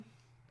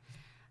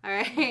All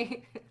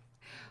right.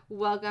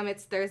 Welcome.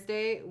 It's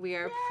Thursday. We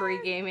are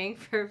pre-gaming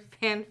for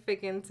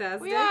Fanfic-Tastic.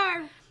 We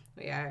are.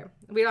 We are.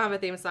 We don't have a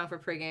theme song for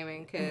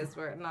pre-gaming because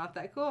we're not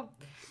that cool.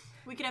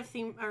 We could have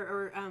theme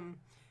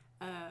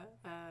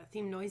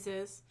theme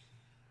noises.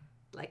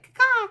 Like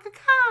caca,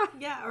 caca.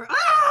 Yeah, or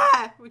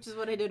ah, which is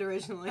what I did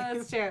originally.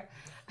 That's true.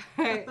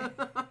 All right.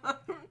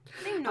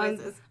 Theme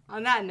noises.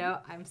 On that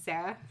note, I'm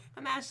Sarah.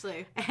 I'm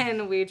Ashley.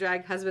 And we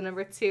dragged husband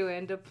number 2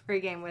 into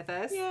pre-game with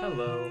us. Yay.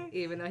 Hello.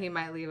 Even though he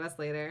might leave us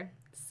later.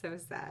 So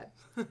sad.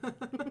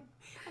 I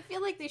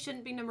feel like they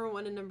shouldn't be number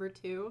 1 and number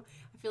 2.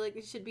 I feel like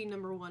they should be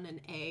number 1 and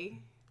A.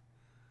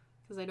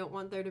 Because I don't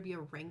want there to be a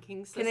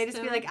ranking system. Can they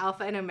just be like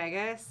Alpha and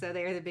Omega so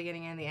they are the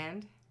beginning and the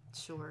end?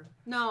 Sure.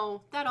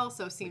 No, that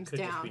also seems Could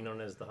down. just be known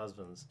as the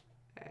husbands.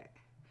 All right.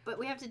 But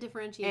we have to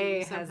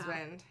differentiate A somehow.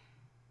 husband.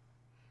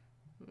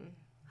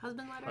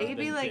 Husband letter? It could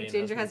be Husband like J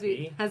Ginger and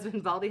husband,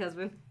 husband, baldy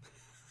husband.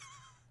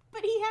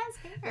 But he has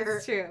hair.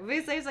 It's true. But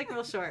his name's like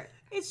real short.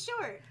 It's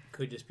short.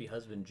 Could just be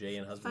husband J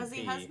and husband Fuzzy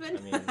P. husband?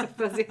 I mean,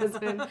 Fuzzy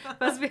husband.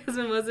 Fuzzy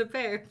husband was a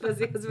pair.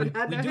 Fuzzy husband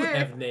had we no do hair.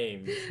 have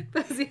names.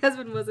 Fuzzy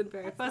husband wasn't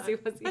pair. Fuzzy.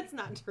 That's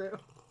not true.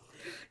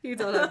 You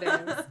don't have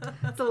names.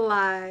 It's a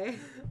lie.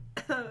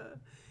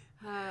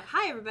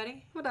 Hi,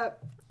 everybody. What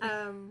up?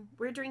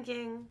 We're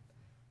drinking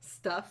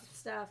Stuff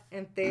stuff.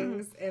 and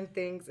things and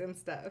things and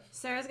stuff.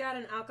 Sarah's got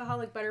an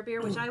alcoholic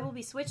butterbeer, which I will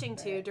be switching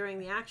to during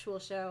the actual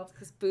show.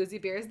 Because boozy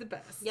beer is the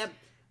best. Yep.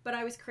 But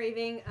I was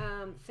craving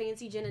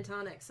fancy gin and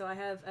tonic, so I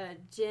have a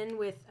gin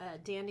with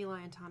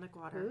dandelion tonic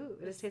water.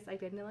 Ooh, does it taste like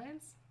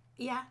dandelions?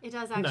 Yeah, it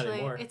does Not actually.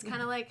 anymore. It's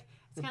kind of like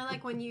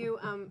when you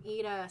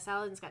eat a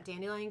salad and it's got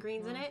dandelion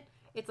greens in it.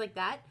 It's like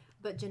that,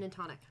 but gin and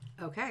tonic.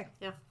 Okay.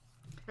 Yeah.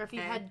 Or if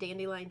you've Okay. had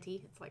dandelion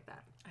tea, it's like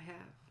that. I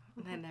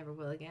have. And I never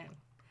will again.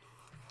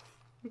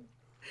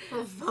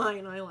 Well,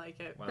 fine. I like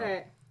it. Wow. All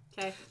right.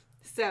 Okay.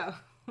 So,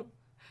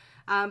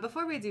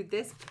 before we do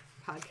this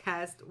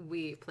podcast,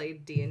 we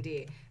played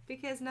D&D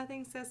because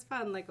nothing says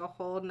fun like a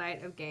whole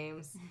night of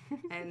games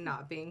and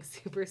not being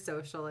super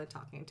social and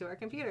talking to our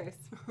computers.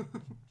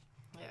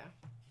 Yeah.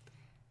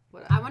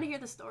 What I want to hear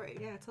the story.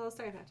 Yeah, tell the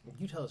story, Patrick.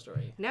 You tell a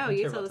story. No, I'm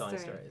you terrible tell the at telling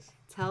story. stories.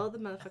 Tell the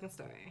motherfucking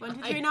story. 1,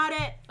 2, 3, not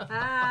it.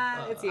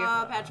 It's you.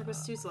 Oh, Patrick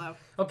was too slow.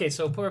 Okay,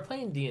 so we're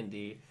playing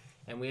D&D,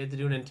 and we had to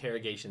do an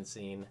interrogation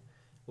scene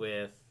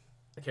with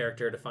a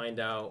character to find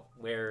out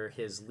where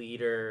his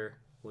leader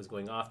was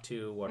going off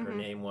to, what her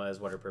name was,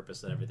 what her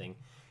purpose and everything.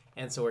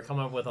 And so we're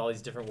coming up with all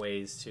these different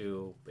ways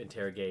to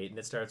interrogate, and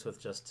it starts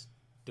with just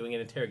doing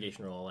an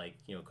interrogation role, like,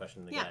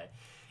 questioning the guy.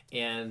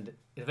 And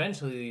it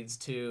eventually leads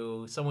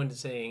to someone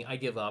saying, I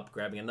give up,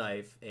 grabbing a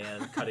knife,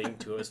 and cutting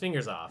 2 of his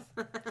fingers off.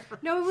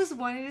 No, it was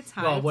one at a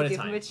time Well, one to at a give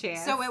him time. a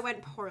chance. So it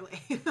went poorly.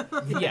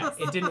 Yeah,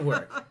 it didn't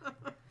work.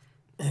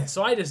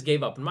 So I just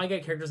gave up. And my guy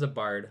character's a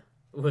bard.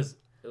 Was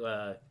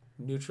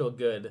neutral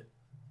good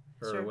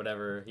or Sure.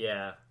 whatever.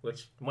 Yeah,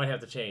 which might have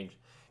to change.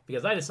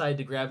 Because I decided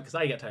to grab, because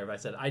I got tired. I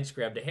said, I just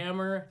grabbed a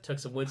hammer, took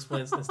some wood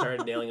splints, and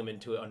started nailing them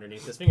into it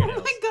underneath his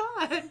fingernails.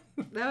 Oh my god.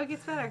 No, it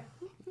gets better.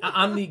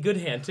 I'm the good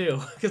hand,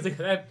 too. Because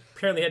I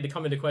apparently had to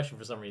come into question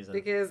for some reason.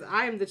 Because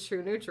I'm the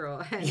true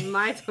neutral, and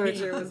my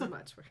torture was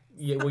much worse.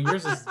 Yeah, well,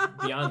 yours is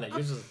beyond that.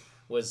 Yours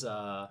was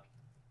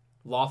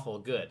lawful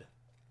good.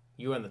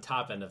 You were on the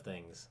top end of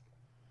things.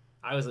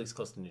 I was at least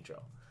close to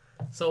neutral.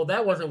 So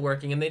that wasn't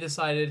working, and they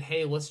decided,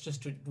 hey, let's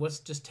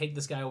just take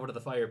this guy over to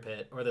the fire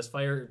pit or this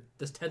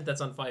tent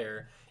that's on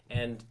fire,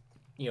 and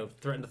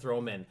threaten to throw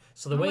him in.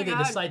 So the way my they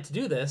God. decide to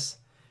do this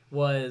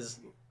was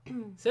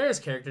Sarah's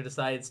character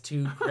decides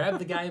to grab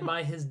the guy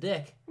by his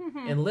dick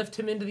and lift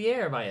him into the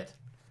air by it,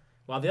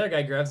 while the other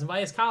guy grabs him by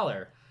his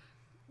collar.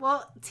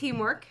 Well,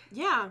 teamwork.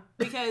 Yeah,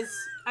 because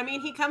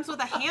he comes with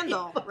a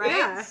handle, right?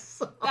 Yeah.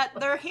 That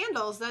they're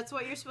handles. That's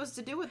what you're supposed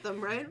to do with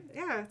them, right?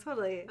 Yeah,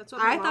 totally. That's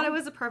what I my thought it mom-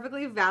 was a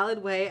perfectly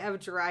valid way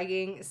of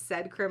dragging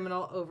said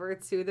criminal over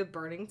to the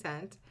burning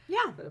tent. Yeah.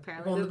 But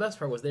apparently, Well, the best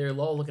part was they were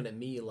all looking at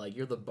me like,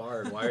 you're the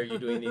bard, why are you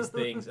doing these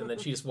things? And then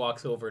she just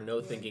walks over, no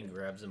thinking,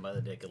 grabs him by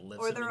the dick and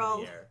lifts Or him they're into all,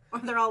 the air. or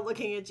they're all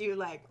looking at you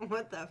like,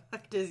 "What the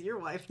fuck does your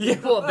wife do?" Yeah,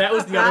 well, that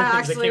was the That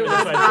other thing actually that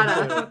came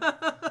was into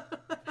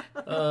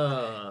question,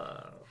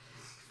 too.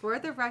 for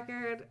the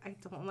record, I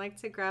don't like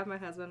to grab my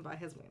husband by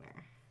his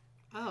wiener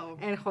Oh.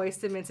 and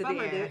hoist him into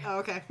Bummer, the air. dude. Oh,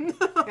 okay.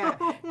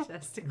 Yeah,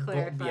 just to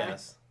clarify.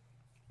 Yes.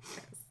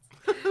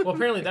 Well,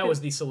 apparently that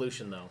was the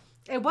solution, though.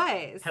 It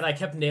was. Had I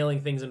kept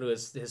nailing things into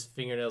his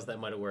fingernails, that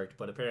might have worked.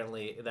 But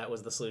apparently that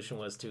was the solution,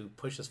 was to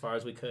push as far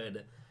as we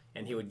could,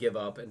 and he would give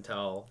up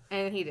until...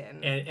 And he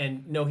didn't.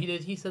 And no, he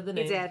did. He said the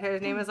name. He did. Her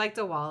name was like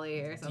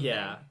Diwali or something.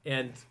 Yeah,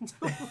 and...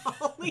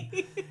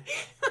 Diwali.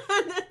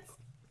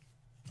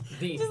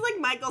 the Just like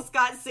Michael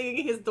Scott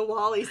singing his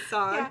Diwali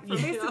song. Yeah, from The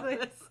basically.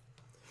 Office.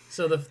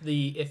 So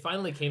it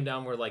finally came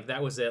down where like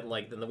that was it.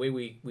 Like then the way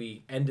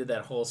we ended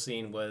that whole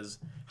scene was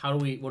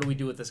what do we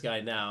do with this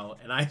guy now?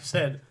 And I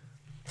said,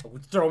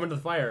 throw him into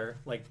the fire,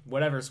 like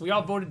whatever. So we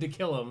all voted to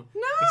kill him,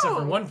 except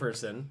for one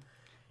person.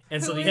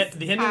 And so Who the is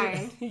ending,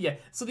 kind. yeah.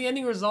 So the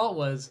ending result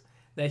was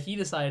that he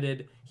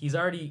decided he's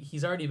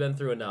already been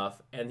through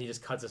enough, and he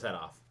just cuts his head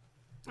off.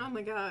 Oh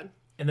my god.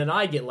 And then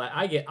I get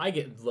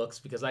looks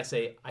because I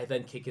say I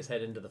then kick his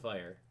head into the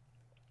fire.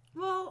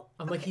 Well,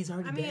 I'm like, he's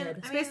already dead.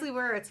 It's basically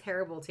we're a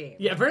terrible team.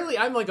 Yeah, apparently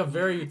I'm like a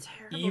very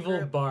Terrible evil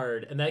group.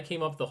 bard, and that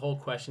came up the whole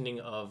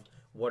questioning of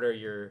what are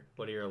your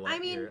I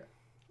mean,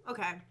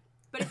 okay,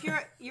 but if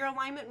your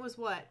alignment was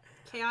what?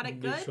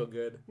 Chaotic good, neutral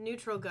good.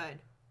 neutral good.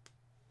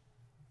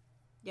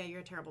 Yeah,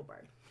 you're a terrible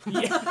bard.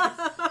 Yeah.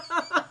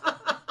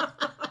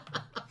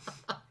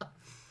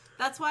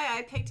 That's why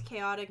I picked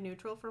chaotic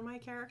neutral for my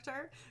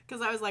character,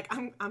 because I was like,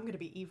 I'm gonna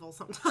be evil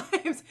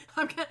sometimes.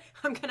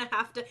 I'm gonna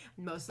have to.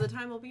 Most of the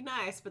time, I'll be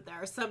nice, but there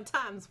are some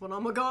times when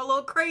I'm gonna go a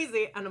little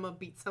crazy and I'm gonna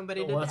beat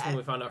somebody to Well, that's when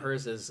we death. found out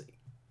hers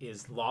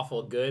is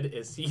lawful good.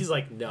 Is he's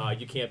like, no,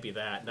 you can't be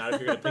that. Not if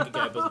you're gonna pick a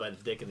guy who puts by his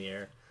dick in the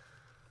air.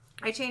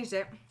 I changed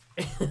it.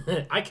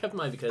 I kept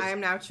mine because I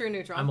am now true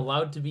neutral. I'm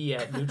allowed to be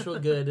at neutral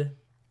good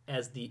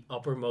as the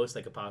uppermost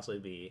I could possibly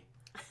be.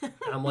 And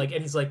I'm like,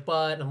 and he's like,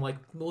 but and I'm like,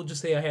 we'll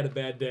just say I had a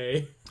bad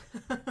day.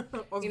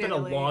 It's been a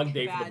long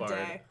day for the bard.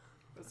 It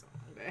was a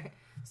long day.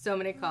 So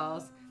many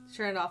calls.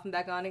 Turn it off and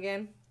back on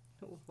again.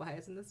 Why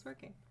isn't this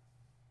working?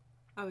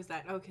 Oh, is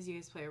that? Oh, because you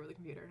guys play over the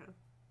computer, huh?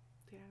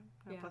 Yeah.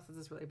 Yeah. Plus, it's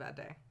this really bad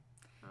day.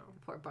 Oh.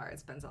 The poor bard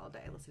spends all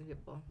day listening to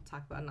people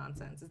talk about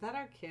nonsense. Is that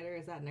our kid or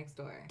is that next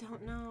door?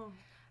 Don't know.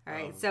 All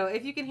right. So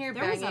if you can hear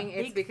There was a banging,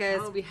 it's big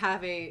because thump. we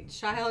have a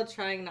child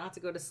trying not to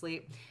go to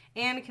sleep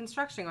and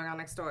construction going on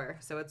next door.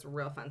 So it's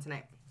real fun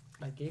tonight.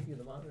 I gave you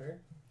the monitor,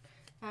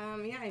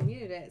 Yeah, I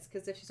muted it. It's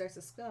because if she starts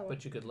to squeal.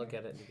 but you could look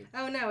at it. And you could...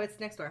 Oh no, it's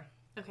next door.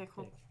 Okay,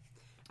 cool.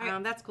 All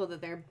right. That's cool that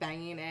they're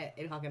banging at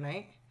 8 o'clock at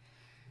night.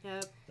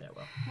 Yep. Yeah,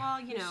 well, Well,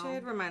 you We know.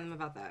 should remind them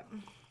about that.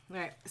 All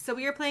right, so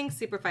we are playing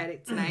Super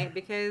Fight tonight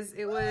because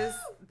it was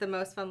the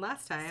most fun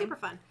last time. Super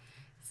fun.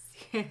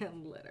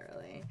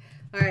 Literally.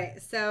 All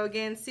right, so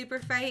again, Super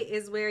Fight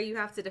is where you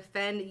have to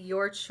defend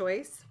your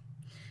choice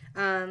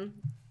in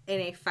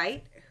a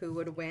fight. Who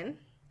would win?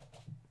 I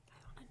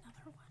want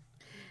another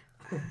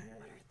one.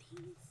 What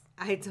are these?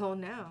 I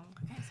don't know.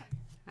 Okay, sorry.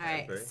 All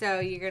right, Okay. so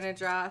you're going to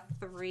draw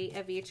 3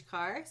 of each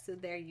card. So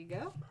there you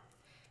go.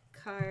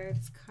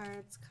 Cards.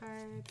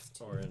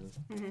 or in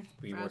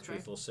be more Okay.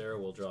 truthful, Sarah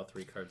will draw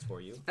 3 cards for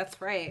you. That's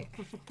right.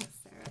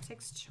 Sarah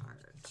takes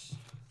charge.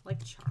 Like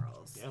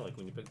Charles. Yeah, like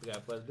when you pick the guy who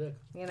plays dick.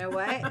 You know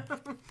what?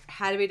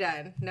 Had to be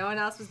done. No one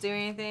else was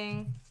doing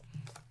anything.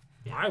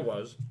 I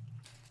was.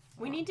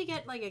 We need to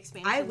get like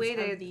expansions I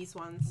waited. of these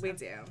ones. We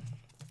do.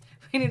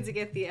 We need to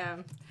get the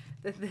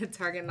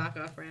Target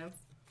knockoff rounds.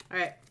 All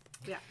right.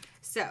 Yeah.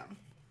 So,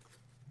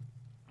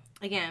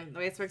 again, the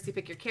way this works, you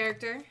pick your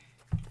character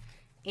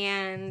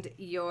and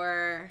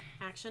your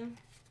Action.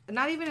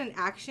 not even an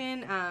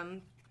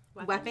action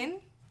weapon.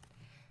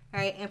 All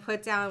right, and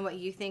put down what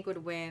you think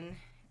would win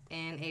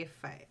in a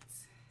fight.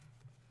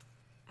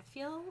 I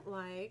feel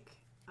like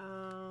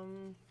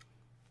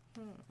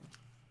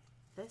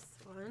this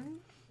one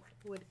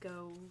would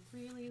go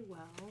really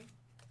well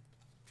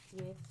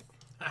with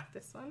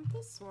This one.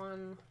 this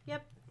one.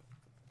 Yep.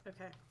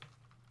 Okay.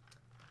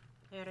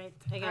 All right.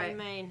 I got Alright.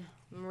 mine.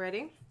 I'm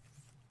ready.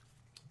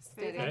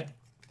 Steady. Okay.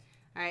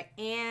 All right,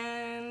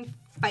 and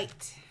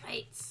fight.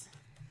 Right.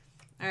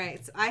 All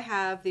right, so I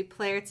have the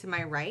player to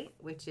my right,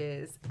 which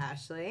is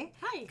Ashley,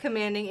 Hi.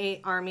 commanding an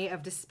army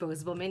of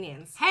disposable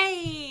minions.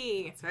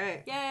 Hey. That's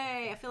right.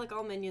 Yay! I feel like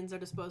all minions are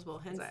disposable,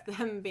 hence That's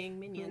them being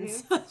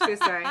minions. True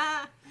story.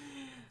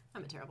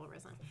 I'm a terrible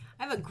person.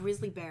 I have a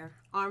grizzly bear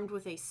armed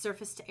with a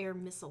surface-to-air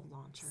missile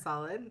launcher.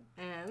 Solid.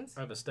 And I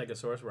have a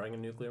Stegosaurus riding a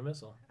nuclear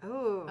missile.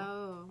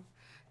 Oh.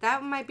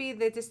 that might be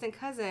the distant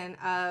cousin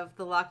of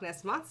the Loch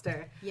Ness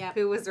monster, Yep.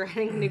 who was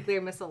riding a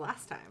nuclear missile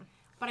last time.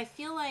 But I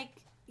feel like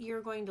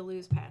you're going to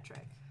lose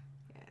Patrick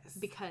Yes.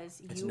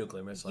 because It's a you,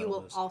 nuclear missile, you I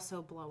will lose.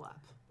 also blow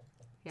up.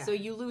 Yeah. So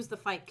you lose the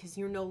fight because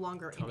you're no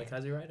longer in it.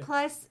 Kamikaze rider.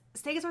 Plus,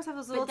 Stegosaurus have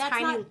those little that's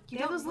tiny, not- you they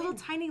have don't those little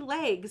win. tiny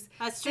legs.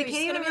 That's They true. can't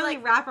It's even gonna be really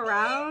like wrap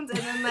around, and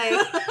then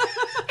like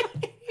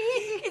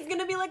it's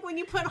gonna be like when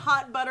you put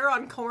hot butter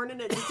on corn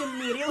and it just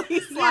immediately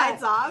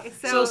slides off.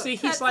 So see,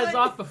 he that's slides like-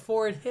 off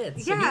before it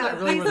hits. So he's yeah, not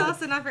really he's where the-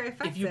 also not very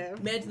If you effective.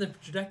 imagine the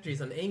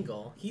trajectory's an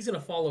angle, he's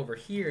gonna fall over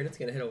here and it's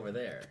gonna hit over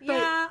there.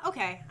 Yeah.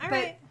 Okay. All But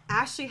right.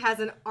 Ashley has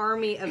an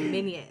army of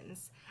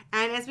minions.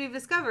 And as we've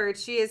discovered,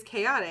 she is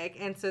chaotic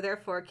and so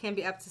therefore can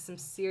be up to some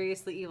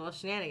seriously evil But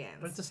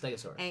shenanigans. it's a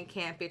Stegosaurus. And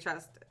can't be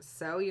trusted.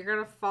 So you're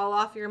going to fall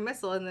off your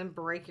missile and then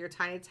break your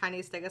tiny,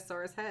 tiny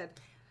Stegosaurus head.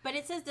 But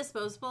it says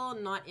disposable,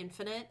 not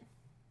infinite.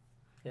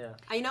 Yeah.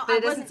 I know. But I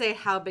it doesn't wasn't. say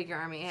how big your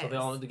army is. So they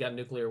all got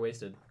nuclear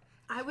wasted.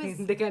 I was.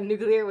 They got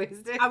nuclear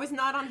wasted. I was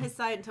not on his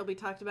side until we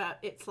talked about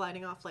it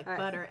sliding off like All right.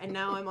 butter, and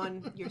now I'm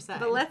on your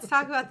side. But let's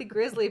talk about the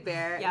grizzly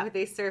bear Yeah. with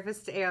a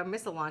surface-to-air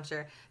missile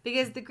launcher.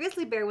 Because the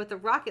grizzly bear with the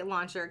rocket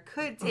launcher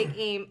could take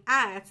aim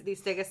at the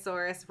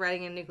Stegosaurus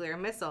riding a nuclear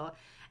missile.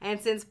 And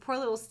since poor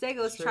little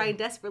Stegos Sure. tried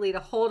desperately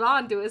to hold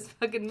on to his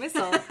fucking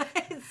missile,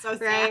 it's so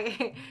sad.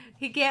 right?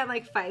 He can't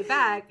like fight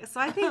back. So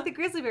I think the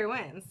grizzly bear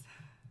wins.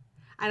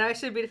 I know I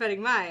should be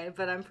defending mine,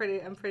 but I'm pretty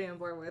on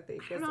board with the I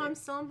don't grizzly. know. I'm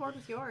still on board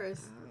with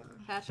yours,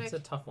 Patrick. It's a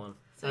tough one.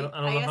 So I don't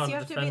know how guess to you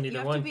have to defend be, either you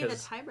have one, to be the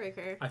 'cause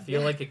tiebreaker. I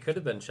feel like it could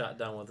have been shot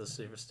down with a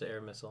surface to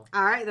air missile.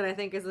 All right, then I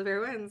think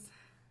Isabel wins.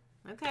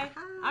 Okay.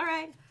 Aha. All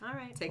right. All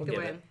right. Take We'll the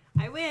give win. it.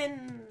 I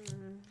win.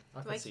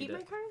 I'll Do I concede keep my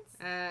it.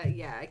 cards?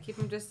 Yeah, I keep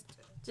them just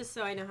Just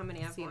so I know how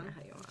many I've see won.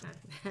 how you want.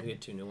 We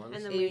get 2 new ones.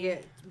 And then You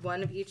get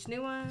one of each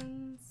new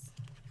ones.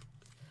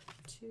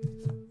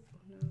 2.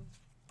 No.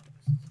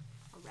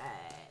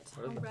 Alright.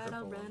 What are the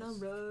purple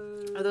ones?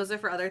 Alright. Oh, those are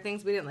for other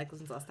things. We didn't like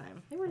those last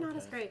time. They were not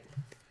as Okay. great.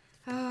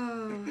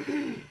 Oh,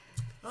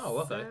 Oh,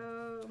 okay.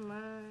 so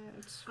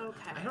much.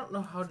 Okay. I don't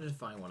know how to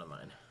define one of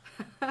mine.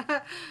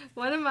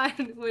 One of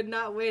mine would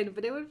not win,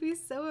 but it would be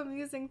so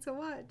amusing to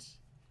watch.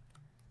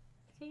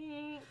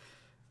 Think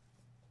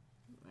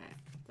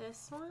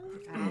this one?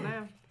 I don't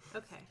know.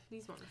 Okay,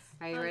 these ones.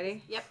 Are you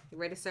ready? Yep. You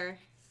ready, sir?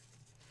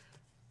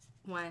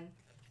 1,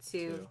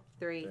 2,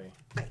 3. Three.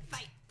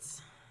 Fight.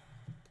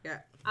 Yeah.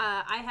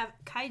 I have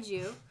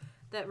kaiju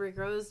that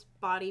regrows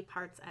body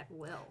parts at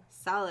will.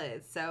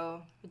 Solid.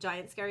 So, A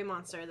giant scary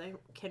monster that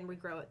can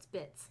regrow its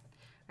bits.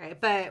 all right.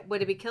 But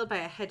would it be killed by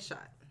a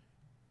headshot?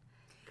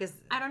 Because,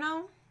 I don't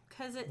know,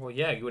 because it. Well,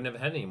 yeah, you wouldn't have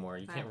a head anymore.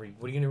 You can't. What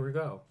are you gonna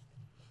go?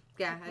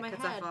 yeah, it My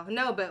cuts head. off all.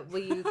 No, but will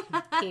you?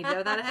 Can you do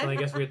without a So I head?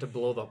 guess we have to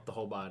blow up the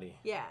whole body.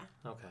 Yeah,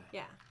 Okay.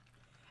 yeah.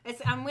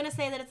 I'm gonna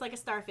say that it's like a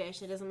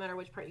starfish. It doesn't matter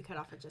which part you cut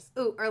off. It just.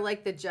 Ooh, or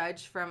like the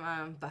judge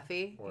from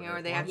Buffy, Or you know,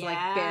 where Nurse they have to One.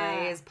 like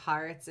bury Yeah. his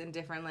parts in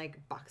different like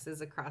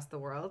boxes across the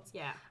world.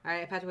 Yeah. All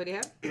right, Patrick, what do you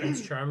have?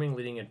 Prince Charming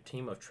leading a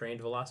team of trained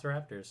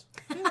velociraptors.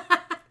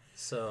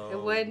 So It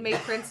would make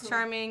Prince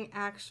Charming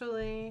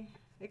actually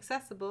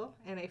accessible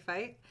in a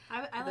fight.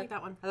 I like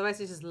that one.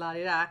 Otherwise, it's just la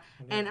di da.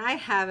 And I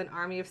have an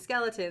army of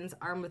skeletons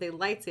armed with a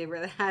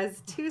lightsaber that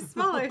has 2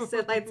 smaller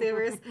Sith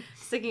lightsabers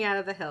sticking out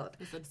of the hilt.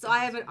 So I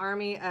have an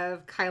army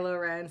of Kylo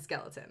Ren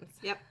skeletons.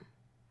 Yep.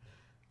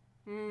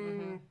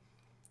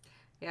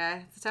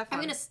 Yeah, it's a tough I'm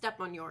one. gonna step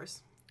on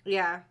yours.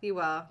 Yeah, you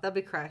will. They'll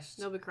be crushed.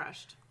 They'll be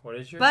crushed. What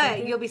is your? But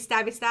thinking? you'll be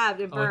stabbed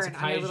and Oh, it's a burned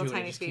on your kaiju. little And it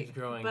tiny just keeps feet.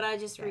 growing. But I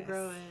just Yes.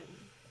 regrow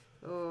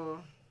it. Oh,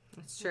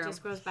 that's It true.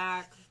 just grows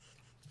back.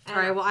 All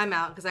right, well, I'm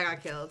out because I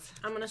got killed.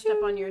 I'm gonna step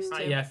on yours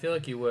too. Yeah, I feel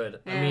like you would.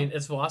 I Yeah. mean,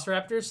 it's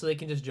velociraptors, so they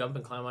can just jump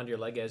and climb onto your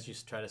leg as you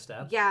try to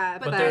stab. Yeah,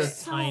 But but, they're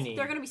so, tiny.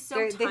 They're gonna be so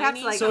They'd tiny. have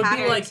to, like, So it'd be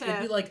Hard like to-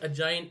 it'd be like a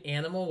giant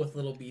animal with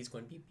little bees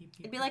going beep beep beep.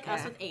 It'd be like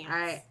us with ants. all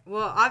right.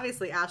 Well,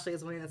 obviously, Ashley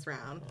is winning this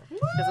round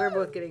because we're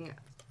both getting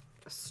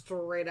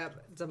straight up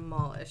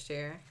demolished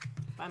here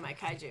By my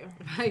kaiju.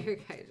 by your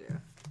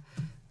kaiju.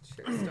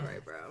 True story,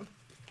 bro.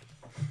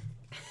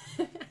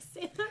 I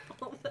say that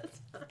all the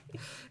time.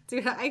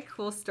 Dude, I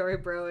cool story,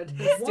 bro, and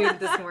his student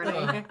this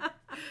morning.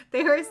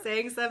 They were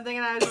saying something,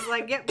 and I was just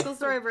like, "Yep, cool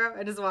story, bro,"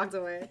 and just walked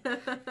away. I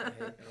have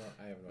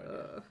no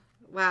idea.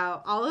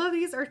 Wow, all of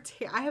these are.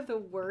 I have the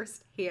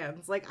worst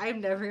hands. Like,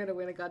 I'm never gonna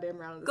win a goddamn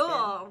round of this game.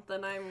 Cool.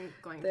 Then I'm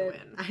going to Then-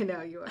 win. I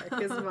know you are,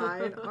 because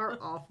mine are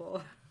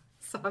awful.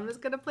 So I'm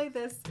just gonna play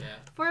this Yeah.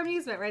 for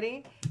amusement.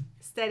 Ready,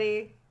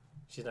 steady.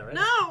 She's not ready.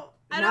 No.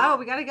 I No, don't-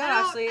 we gotta go, I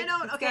don't- Ashley. I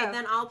don't. Let's Okay, go.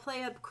 then I'll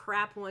play a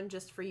crap one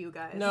just for you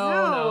guys.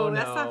 No,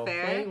 that's not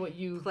fair. Play what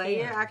you Play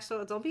can. your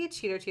actual. Don't be a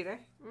cheater.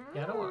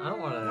 Yeah, I don't want. I don't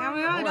want to. Yeah,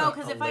 we are. No,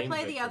 because if I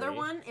play the other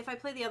one,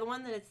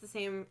 then it's the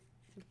same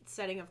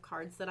setting of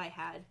cards that I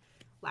had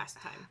last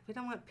time. We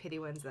don't want pity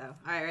ones though.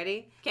 All right,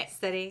 ready? 'Kay.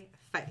 Steady,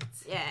 fight.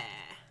 Yeah.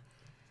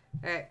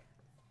 All right.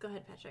 Go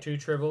ahead, Patrick. 2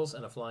 tribbles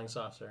and a flying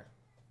saucer.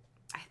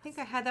 I think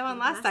I had that one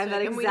last time.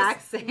 That And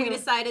exact we same. We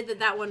decided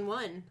that one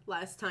won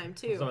last time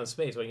too. So I'm in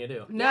space. What are you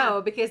gonna do?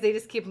 No, because they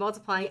just keep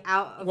multiplying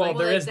out of Well, like.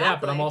 there is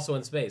that, but I'm exactly. also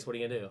in space. What are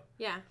you gonna do?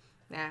 Yeah.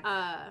 Yeah. Go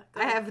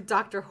I ahead. have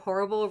Dr.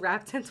 Horrible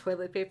wrapped in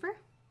toilet paper.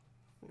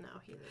 No,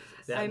 he loses.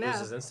 That I know.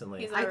 loses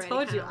instantly. He's I already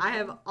told you, kinda I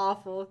have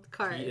awful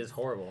cards. He is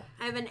horrible.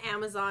 I have an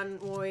Amazon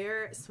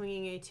warrior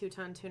swinging a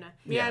 2-ton tuna.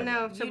 Yeah, Yeah.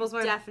 no, You triples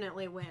win.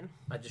 definitely win.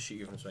 I just shoot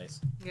you from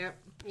space. Yep.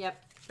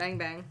 Yep. Bang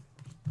bang.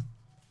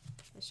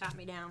 It shot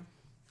me down.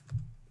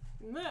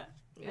 Bang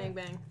Yeah.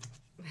 bang.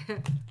 I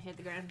hit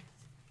the ground.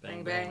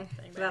 Bang bang.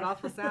 Bang, That bang.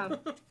 awful sound.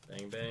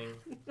 Bang bang.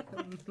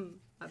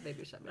 My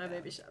baby shut me My down.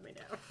 baby shot me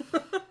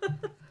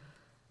down.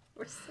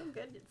 We're so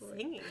good at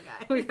singing,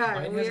 guys. We are.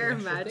 Mine We has are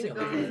an extra thing on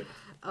magical. it.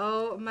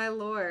 Oh my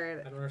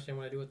lord. I don't understand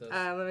what I do with this.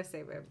 Let me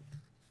see, babe.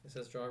 It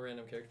says draw a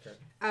random character card.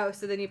 Oh,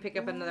 so then you pick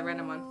up another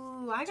random one.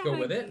 Ooh, I got go an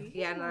with it? idea.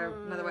 Yeah,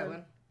 another white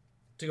one.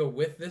 To go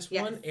with this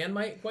Yes. one and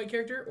my white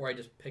character, or I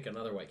just pick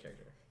another white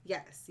character?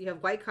 Yes, you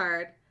have white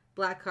card,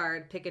 black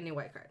card. Pick a new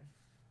white card.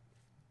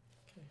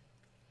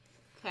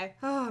 Okay.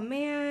 Oh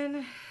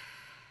man.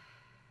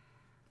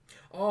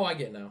 Oh, I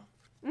get now.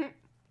 I have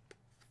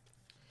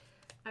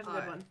a good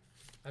Alright. one.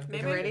 I've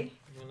Maybe. been Ready?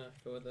 I'm gonna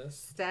go with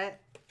this.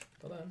 Set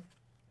Hold on.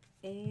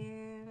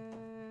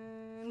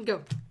 and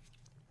go.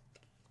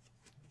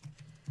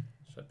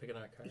 Should I pick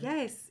another card?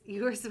 Yes,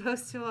 you were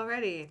supposed to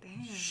already.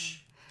 Damn. Shh.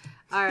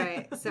 All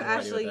right, so No idea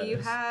what Ashley, that you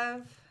is.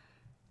 have.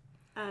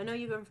 No,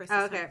 you go first.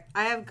 Oh, this okay,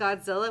 I have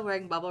Godzilla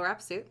wearing bubble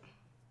wrap suit.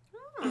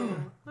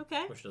 time. Oh,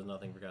 okay. Which does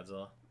nothing for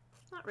Godzilla.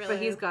 Not really.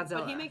 he's Godzilla.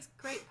 But he makes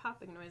great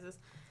popping noises.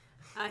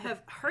 I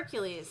have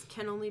Hercules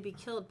can only be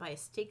killed by a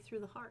stake through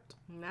the heart.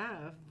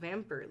 No,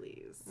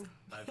 Vampirles.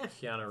 I have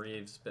Keanu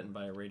Reeves bitten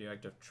by a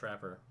radioactive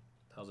trapper.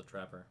 How's a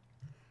trapper?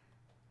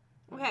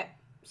 Okay,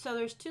 so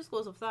there's two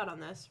schools of thought on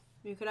this.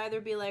 You could either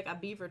be like a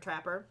beaver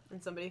trapper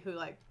and somebody who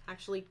like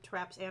actually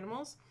traps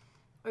animals,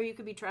 or you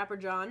could be Trapper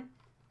John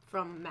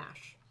from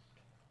MASH,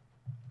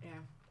 Yeah.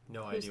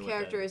 No whose idea.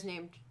 character what is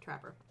named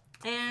Trapper.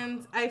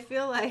 And I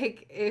feel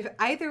like if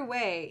either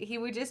way, he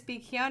would just be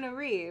Keanu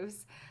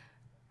Reeves.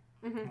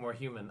 that is. More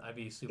human. I'd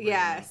be super.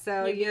 Yeah, human.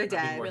 so You'd be- you're I'd be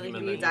dead. more You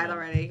human than died human.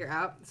 already. You're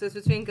out. So it's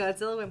between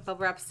Godzilla with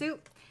bubble wrap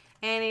soup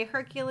and a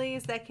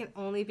Hercules that can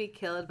only be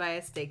killed by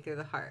a stake through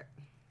the heart.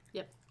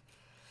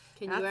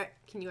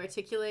 Can you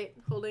articulate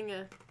holding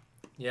a?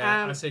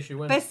 Yeah, I say she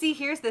wins. But see,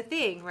 here's the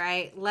thing,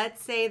 right?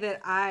 Let's say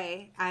that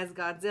I, as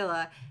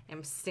Godzilla,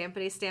 am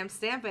stamping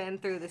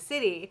through the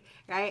city,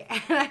 right?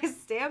 And I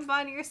stamp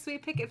on your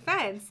sweet picket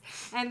fence,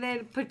 and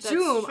then pachoom,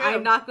 true. I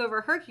knock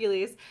over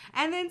Hercules,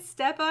 and then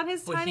step on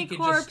his But tiny he could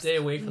corpse just stay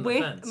away from the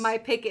with fence. my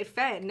picket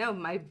fence. No,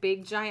 my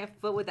big giant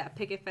foot with that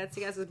picket fence,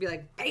 you guys would be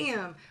like,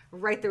 bam,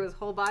 right through his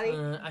whole body.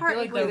 I Heart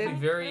feel like that would be included.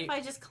 very. If I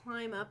just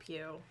climb up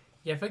you?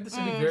 Yeah, I feel like this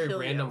would be very kill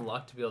random you.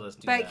 luck to be able to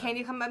do But that. can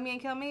you come at me and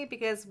kill me?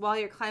 Because while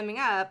you're climbing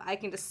up, I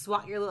can just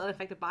swat your little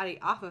unaffected body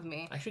off of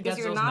me. Actually, because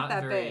Godzilla's you're not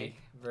that very, big.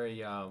 very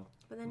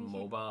But then you can't-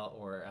 mobile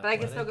or. But I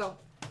can athletic. still go.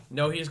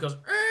 No, he just goes.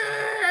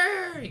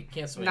 "Arr!" He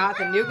can't swing. Not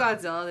the new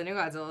Godzilla. The new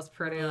Godzilla is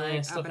pretty like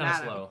It's still up and kind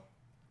at of him. slow.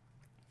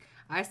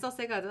 I still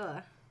say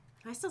Godzilla.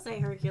 I still say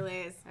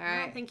Hercules. All I right.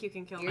 don't think you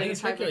can kill You're I me.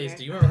 think the it's Hercules. tiebreaker.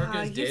 Do you remember Oh,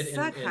 Hercules you did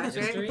suck, in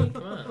Patrick. history?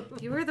 Come on.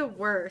 You were the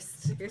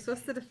worst. You're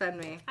supposed to defend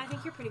me. I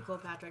think you're pretty cool,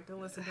 Patrick. Don't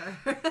listen to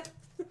her.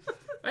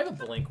 I have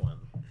a blank one.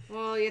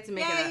 Well, you have to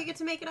make yeah, it up. you get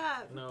to make it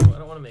up. No, I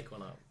don't want to make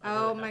one up. I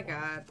Oh really my have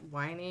one. god.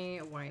 Whiny.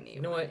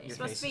 You know what? whiny. Your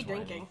Supposed face to be is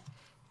whiny. drinking.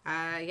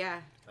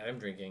 Yeah. I am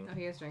drinking. Oh,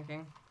 he is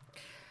drinking.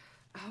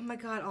 Oh my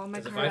god. All my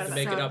Because cards if I have to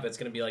make it sound up, it's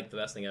going to be like the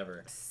best thing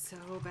ever. so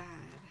bad.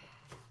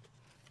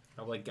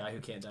 I'm like Guy Who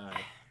Can't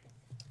Die.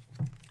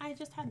 I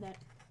just had that.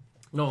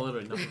 No,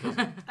 literally, no.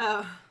 because-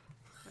 Oh.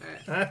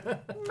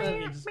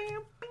 You just-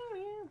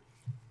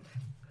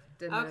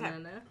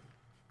 Da-na-na-na.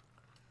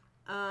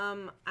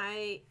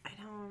 I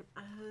don't.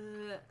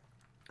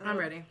 I'm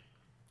ready.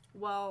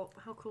 Well,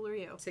 how cool are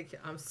you?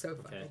 I'm so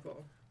fucking Okay.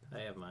 cool. I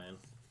have mine.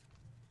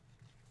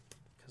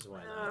 Because why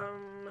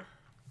not?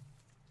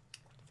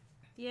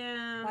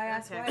 Yeah. Why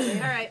ask okay.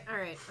 why?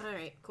 All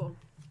right. Cool.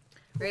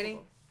 Ready?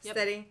 Yep.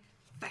 Steady.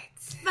 Fight.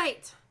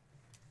 Fight.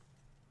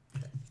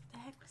 The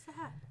heck was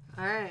that?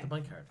 All right. A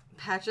blank card.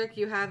 Patrick,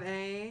 you have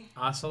a.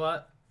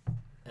 Ocelot,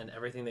 and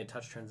everything they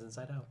touch turns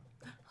inside out.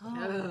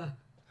 Ugh.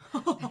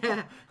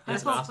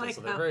 It's Oh awesome, my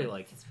so they're God. very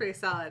like. It's pretty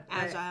solid. All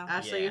right, Agile.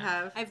 Ashley, you Yeah.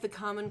 have I have the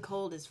common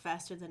cold is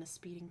faster than a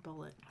speeding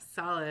bullet.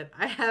 solid.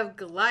 I have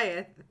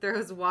Goliath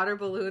throws water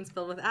balloons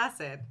filled with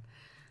acid.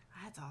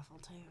 That's awful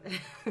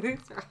too. These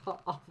are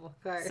all awful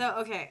cards. So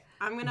okay,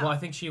 I'm gonna. Well, I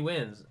think she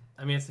wins.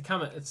 I mean, it's the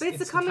common. It's, But it's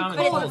the the common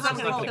cold. cold, it's so not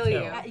it's gonna not kill gonna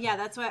you. kill. yeah,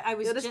 that's why I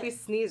was. You'll just be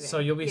sneezing. So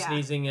you'll be Yeah.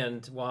 sneezing,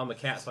 and well, I'm a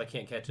cat, so I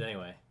can't catch it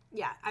anyway.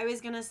 Yeah, I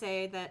was gonna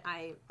say that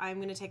I'm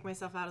gonna take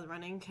myself out of the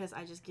running because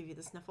I just give you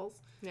the sniffles.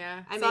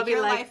 yeah. I So I'll make be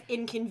your like, life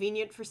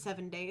inconvenient for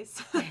 7 days.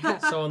 So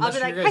I'll unless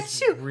be like, you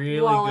guys "Achoo,"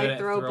 really while good I at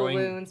throw throwing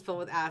balloons filled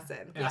with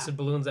acid. acid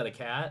balloons at a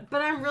cat,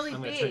 But I'm really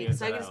I'm gonna turn you big,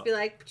 so I inside can just out. be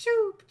like,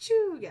 pachoo,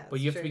 pachoo. Yeah, But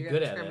you have to be you're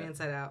good gonna at turn it. me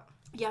inside out.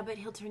 Yeah, but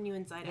he'll turn you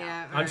inside out.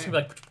 Yeah. I'm just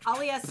gonna be like, All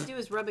he has to do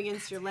is rub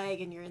against your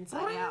leg and you're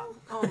inside out.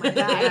 Oh my god.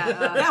 Yeah,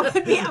 that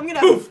would be. I'm gonna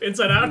poof,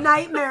 inside out. have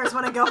nightmares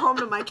when I go home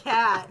to my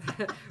cat.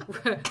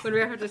 when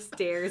Rihanna just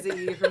stares at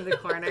you from the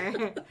corner, I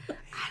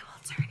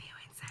will turn you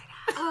inside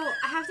out. Oh,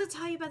 I have to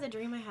tell you about the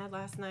dream I had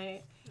last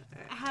night.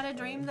 I had a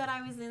dream that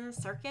I was in a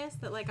circus,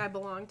 that like I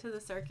belonged to the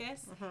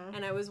circus,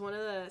 and I was one of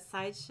the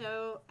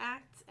sideshow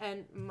acts,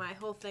 and my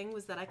whole thing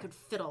was that I could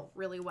fiddle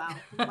really well.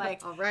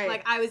 Like, All right.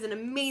 like I was an So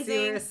you're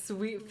amazing, a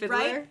sweet fiddler.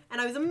 right? And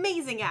I was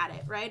amazing at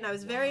it, right? And I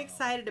was very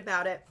excited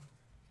about it.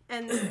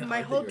 And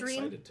my whole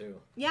dream, Too.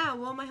 yeah,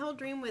 well, my whole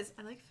dream was,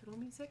 I like fiddle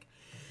music,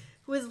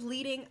 was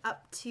leading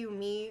up to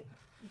me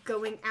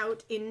going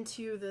out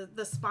into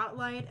the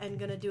spotlight and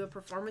gonna do a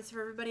performance for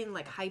everybody and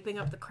like hyping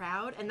up the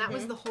crowd, and that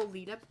was the whole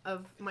lead up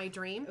of my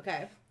dream.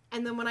 Okay.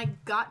 And then when I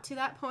got to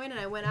that point and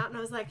I went out and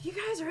I was like, you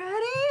guys ready?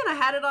 And I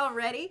had it all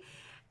ready,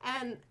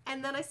 and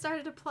then I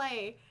started to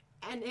play,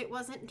 and it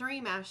wasn't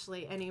Dream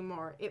Ashley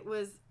anymore. It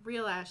was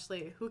real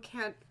Ashley who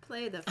can't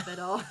play the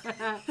fiddle. And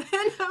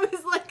I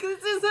was like,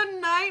 this is a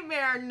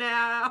nightmare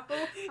now.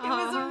 It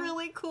was a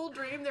really cool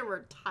dream. There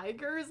were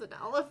tigers and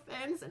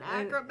elephants and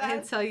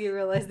acrobats. Until you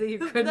realized that you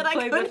couldn't that I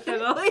play couldn't the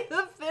fiddle. play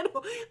the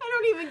fiddle. I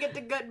don't even get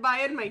to goodbye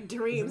in my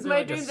dreams. Isn't there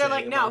My like a dreams are like,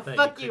 saying now, about that?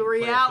 fuck couldn't you, play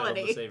a fiddle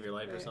reality. To save your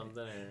life or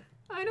something. Or...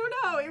 I don't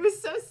know. It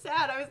was so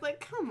sad. I was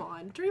like, come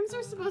on. Dreams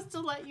are supposed to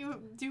let you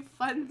do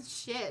fun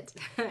shit.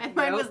 And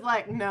mine Nope. was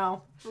like,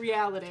 no,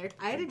 reality.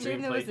 I had a Dream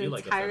dream that was played you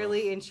like a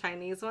entirely in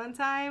Chinese one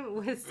time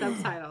with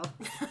subtitles.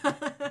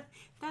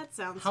 That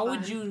sounds How fun.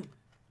 would you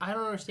I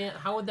don't understand.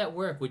 How would that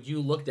work? Would you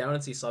look down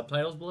and see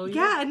subtitles below you?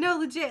 Yeah, no,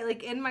 legit.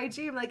 Like in my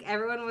dream, like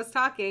everyone was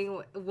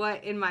talking.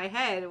 What in my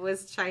head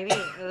was Chinese.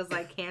 It was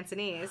like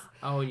Cantonese.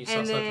 Oh, and you saw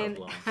And subtitles then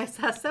below. I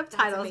saw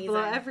subtitles below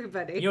amazing.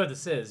 everybody. You know what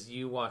this is?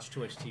 You watch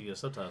too much TV with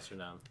subtitles are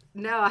down.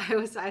 No,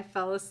 I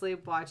fell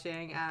asleep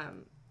watching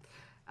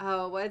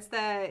what's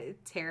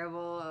that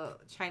terrible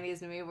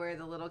Chinese movie where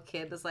the little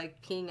kid was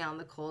like peeing out in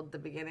the cold at the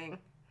beginning?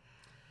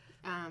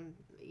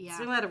 Yeah.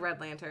 Something about a Red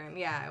Lantern.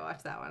 Yeah, I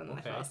watched that one and then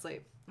I fell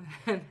asleep.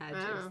 And had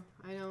juice.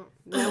 I don't.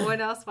 No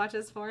one else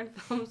watches foreign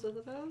films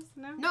with those?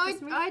 No? No,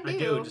 Just me? I do. I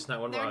do, just not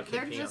one They're, about a kid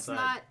they're peeing just outside.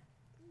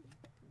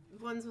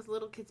 not ones with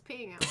little kids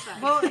peeing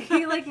outside. Well,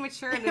 he like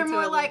matured they're into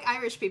more a, like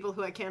Irish people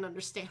who I can't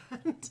understand.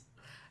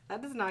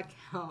 that does not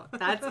count.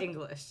 That's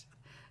English.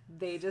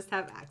 They just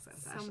have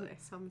accents, actually.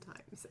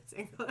 Sometimes it's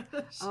English.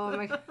 Oh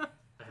my god.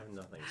 I have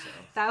nothing, so.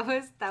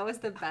 That was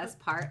the best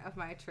part of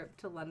my trip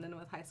to London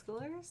with high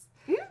schoolers.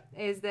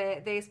 Is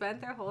that they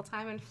spent their whole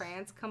time in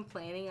France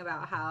complaining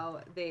about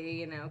how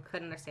they,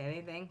 couldn't understand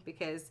anything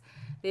because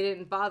they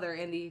didn't bother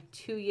in the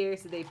 2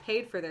 years that they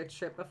paid for their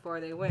trip before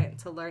they went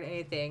to learn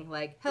anything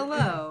like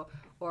hello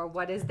or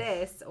what is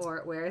this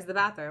or where is the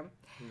bathroom.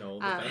 No, the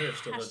better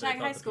still that they hashtag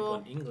high thought the people school.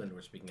 in England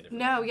were speaking a different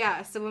No, language.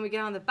 yeah. So when we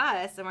get on the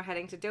bus and we're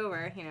heading to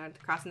Dover,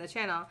 crossing the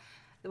channel,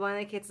 the one of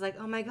the kids is like,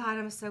 oh my god,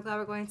 I'm so glad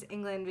we're going to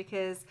England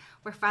because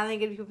we're finally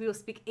getting people who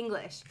speak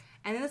English.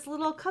 And then this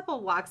little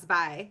couple walks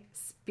by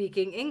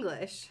speaking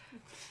English.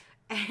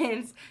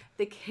 And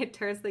the kid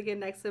turns to the kid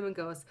next to him and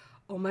goes,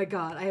 oh my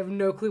god, I have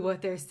no clue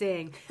what they're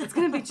saying. It's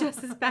going to be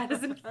just as bad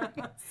as in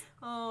France.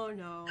 Oh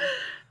no.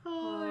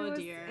 Oh, Oh,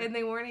 dear. And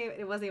they weren't even,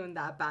 it wasn't even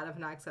that bad of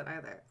an accent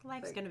either.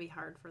 Life's Like, gonna be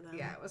hard for them.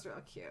 Yeah, it was real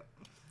cute.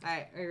 All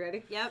right, are you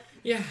ready Yep.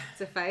 Yeah,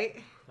 to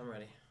fight? I'm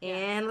ready.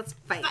 And let's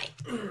fight. Fight.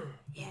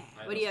 Yeah.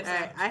 I What do you have? don't- All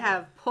Sarah? right, I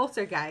have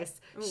Poltergeist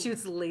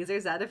shoots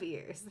lasers out of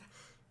ears.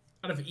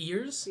 Out of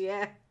ears?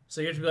 Yeah,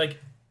 So you have to be like,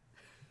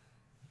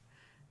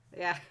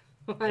 yeah.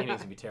 it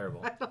needs to be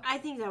terrible. I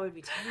think that would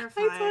be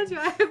terrifying. I told you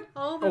I have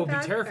all the Oh, it'd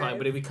bad be terrifying, cards.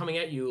 but it'd be coming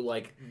at you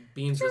like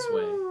beams this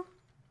way.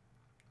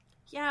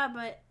 Yeah,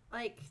 but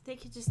like they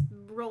could just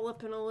roll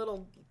up in a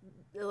little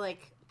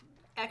like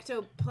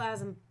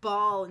ectoplasm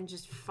ball and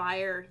just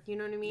fire. You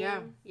know what I mean? Yeah.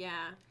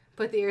 Yeah.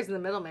 Put the ears in the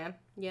middle, man,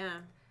 Yeah.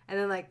 and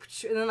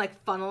then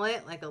funnel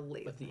it like a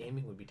laser. But the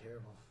aiming would be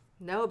terrible.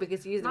 No,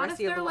 because you use the Not rest if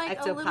of your they're little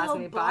like a little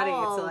ectoplasmic body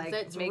ball to like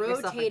that's make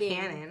yourself a rotating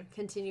cannon.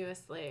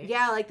 continuously.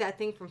 Yeah, like that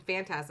thing from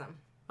Phantasm.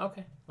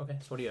 Okay. So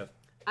what do you have?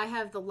 I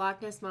have the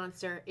Loch Ness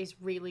Monster is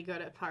really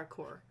good at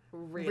parkour.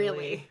 Really?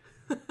 Really.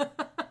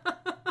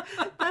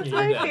 That's Yeah,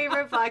 my you bet.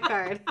 favorite black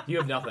card. You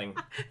have nothing.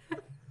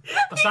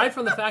 Aside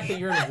from the fact that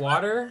you're in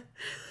water,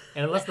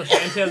 and unless the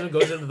phantasm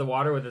goes into the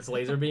water with its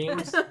laser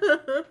beams,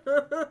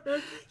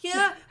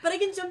 Yeah, but I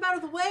can jump out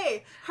of the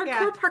way. Hardcore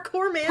Yeah.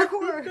 parkour, man.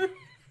 Parkour.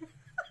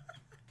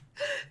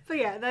 But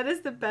yeah, that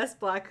is the best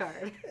black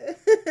card.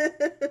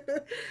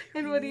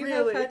 And what do you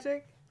Really? have,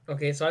 Patrick?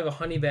 okay, so I have a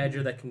honey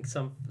badger that can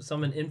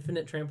summon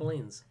infinite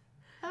trampolines.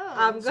 Oh.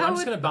 I'm So I'm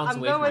just gonna bounce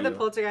away going from with the you.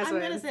 Poltergeist I'm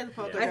gonna wins. say the I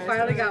poltergeist. I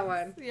finally wins. got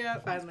one. Yeah.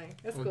 Finally.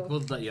 That's We'll, cool. we'll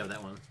let you have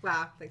that one.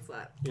 Wow, thanks a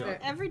lot. Yeah. Alright,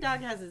 Every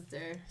dog has its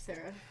day,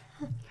 Sarah.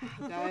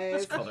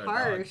 guys, call her a dog.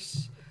 harsh.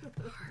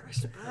 Harsh,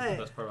 The but...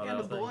 best part about And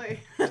a that whole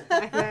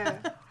thing.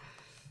 boy.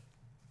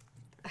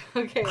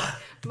 Okay,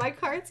 my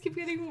cards keep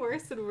getting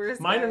worse and worse.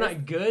 Mine are guys.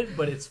 not good,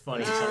 but it's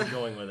funny, so I'm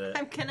going with it.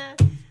 I'm gonna.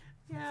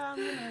 Yeah, I'm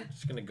gonna.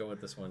 Just gonna go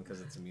with this one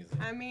because it's amusing.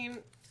 I mean,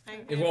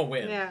 It won't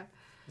win. Yeah.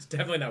 It's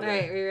definitely not All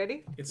right, winning. are you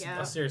ready? It's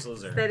Yeah. a serious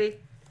loser. Steady.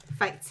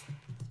 Fight.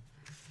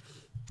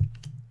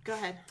 Go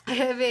ahead. I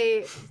have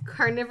a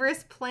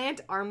carnivorous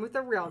plant armed with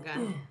a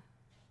railgun.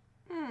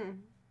 I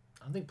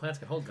don't think plants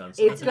can hold guns.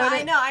 So It's that's got-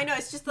 I know.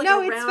 It's just like No,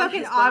 around it's fucking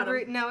his bottom.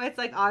 Audrey. No, it's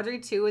like Audrey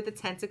 2 with the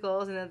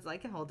tentacles, and it's like,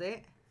 I can hold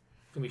it.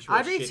 gonna be real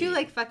Audrey shitty. 2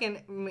 like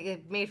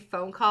fucking made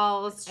phone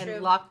calls True.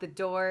 and locked the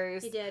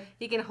doors. He did.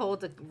 He can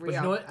hold a real.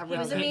 you know what? a He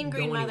was a railgun. mean Can't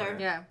green go mother anywhere.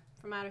 Yeah.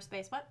 from outer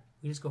space. What?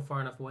 You just go far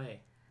enough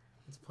away.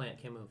 This plant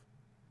can't move.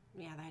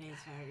 Yeah, that is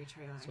very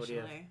true. So what do you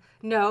have? Actually.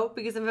 No,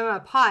 because if I'm in a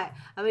pot,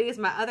 I'm gonna use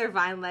my other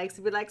vine legs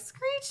to be like,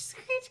 screech,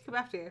 screech, come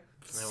after you. And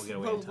then we'll get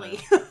away in Slowly.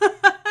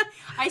 time.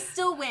 I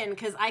still win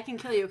because I can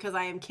kill you because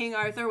I am King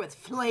Arthur with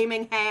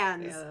flaming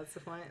hands. Yeah, that's the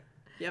point.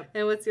 Yep.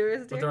 And what's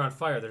yours, But dear? they're on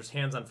fire. There's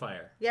hands on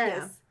fire.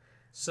 Yes.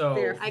 So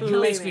They're you I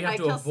kill- basically have I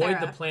to kill avoid the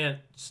Sarah. plant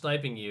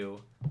sniping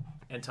you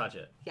and touch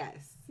it.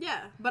 Yes.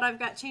 Yeah, but I've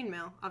got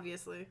chainmail,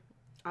 obviously.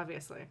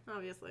 Obviously.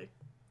 Obviously.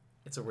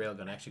 It's a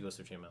railgun. It actually goes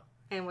through chainmail.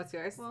 And what's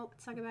yours? Well,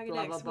 suck a bag of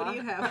Blah, dicks. blah, What do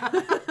you blah.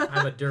 have? I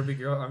have a derby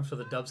girl arms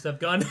with a dubstep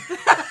gun.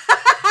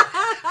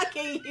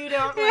 Okay, you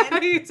don't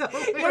win. You don't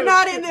win. We're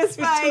not in this It's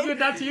too fight. good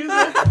not to use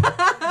it.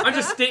 I'm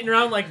just skating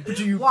around like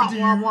Wop,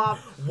 wop, wop.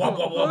 wop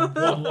wop wop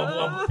wop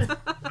wop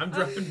wop. I'm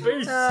dropping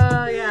bass.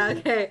 Oh, yeah,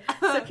 okay.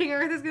 So King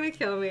Arthur's gonna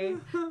kill me,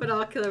 but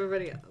I'll kill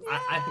everybody else.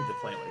 I think the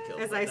plant would have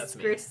killed. As but I that's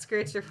me.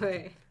 scritch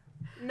away.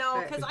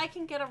 No, because I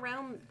can get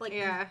around, like,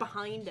 Yeah.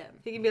 behind him.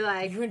 He can be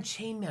like, You're in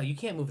chainmail. You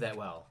can't move that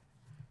well.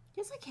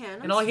 Yes, I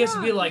can. And all he has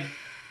to be like,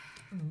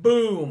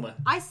 boom.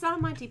 I saw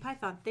Monty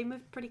Python. They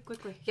moved pretty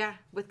quickly. yeah,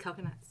 with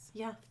coconuts.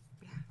 Yeah,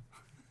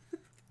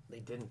 They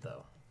didn't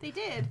though. they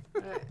did.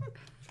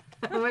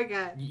 Oh my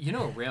god. You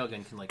know a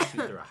railgun can like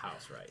shoot through a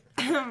house, right?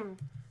 I'm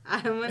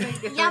gonna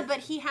go. Yeah, but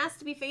he has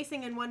to be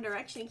facing in one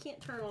direction. He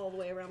can't turn all the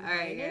way around.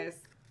 Alright, behind it. guys.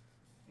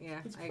 Yeah,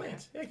 I agree.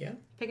 Yeah, again.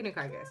 Pick a new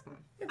card, guys. Come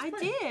on. I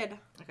did.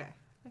 Okay,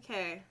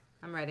 Okay.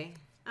 I'm ready.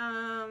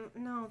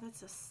 No,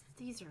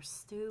 these are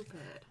stupid.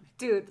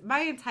 Dude, my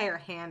entire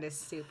hand is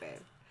stupid.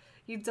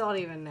 You don't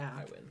even know.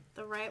 I win.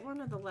 The right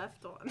one or the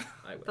left one?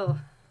 I win.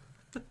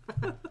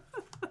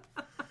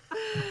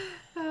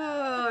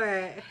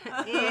 Alright.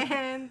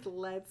 And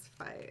let's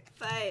fight.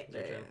 Fight.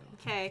 Your turn.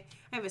 Okay.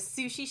 I have a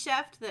sushi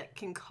chef that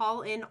can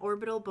call in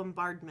orbital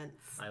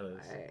bombardments. I lose.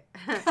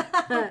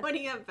 Alright. What do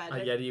you have, A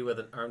Patrick? Yeti with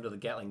an armed with a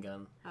Gatling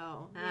gun.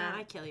 Oh, yeah,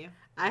 I kill you.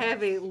 I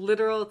have a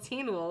literal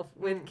teen wolf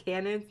with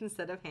cannons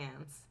instead of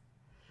hands.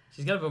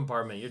 She's got a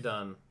bombardment. You're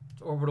done.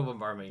 It's orbital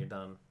bombardment. You're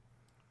done.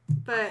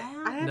 But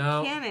I have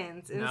No.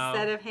 cannons No.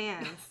 instead of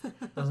hands.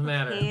 Doesn't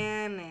matter.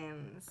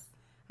 Cannons.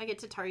 I get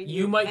to target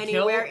You might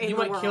kill. anywhere in You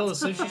the might world. kill the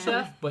sushi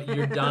chef, but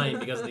you're dying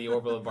because of the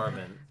orbital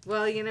bombardment.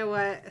 Well, you know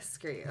what?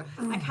 Screw you.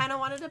 I kind of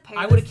wanted to pair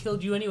I would have this-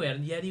 killed you anyway. A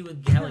Yeti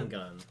with Gatling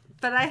gun.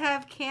 But I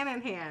have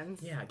cannon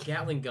hands. Yeah,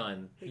 Gatling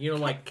gun. You know,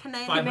 like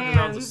Cannon. 500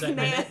 rounds a second.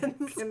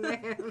 Cannons.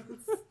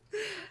 Cannons.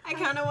 I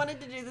kind of wanted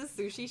to do the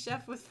sushi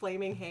chef with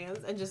flaming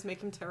hands and just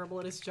make him terrible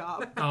at his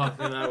job. Oh,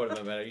 then that would have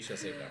been better. You should have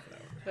saved that for that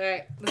one.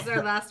 Alright, this is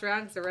our last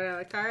round, so we're running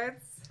out of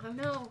cards. Oh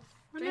no.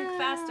 Drink No.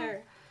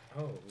 faster.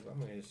 Oh, I'm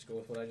gonna just go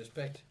with what I just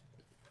picked.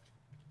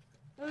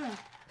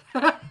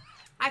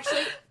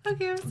 Actually,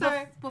 Okay, I'm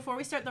sorry. before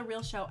we start the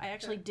real show, I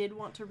actually did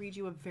want to read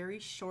you a very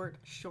short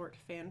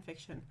fan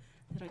fiction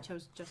that I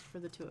chose just for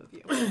the two of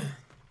you.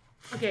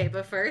 Okay,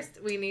 but first,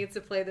 we need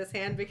to play this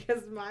hand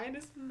because mine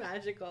is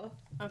magical.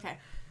 Okay.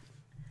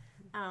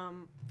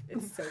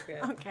 It's so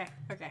good. Okay,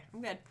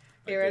 I'm good.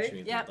 You ready?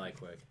 Yep. Yep. Die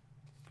quick.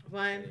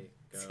 One, Ready,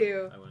 go.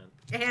 two, I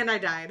went. and I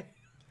died.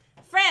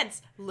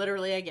 Friends!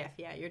 Literally a GIF.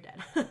 Yeah, you're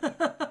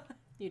dead.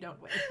 You don't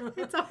win.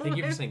 It's all Thank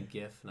you for good. saying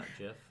GIF, not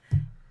GIF.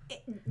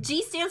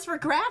 G stands for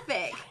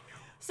graphic.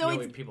 So You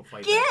know, it's when people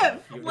fight GIF.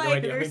 that, you have no Like,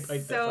 idea how many there's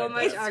fights that so fight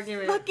much that.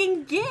 argument.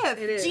 fucking GIF.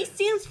 It is. G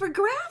stands for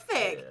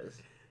graphic, It is.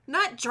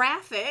 not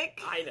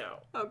graphic. I know.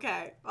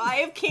 Okay. Well, I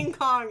have King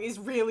Kong is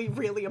really,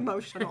 really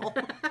emotional.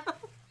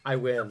 I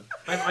win.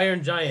 I'm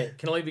Iron Giant.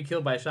 Can only be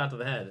killed by a shot to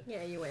the head.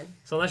 Yeah, you win.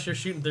 So unless you're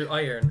shooting through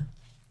iron,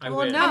 I Well,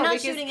 win. no, I'm not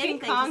because shooting King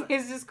anything, Kong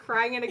 'cause- is just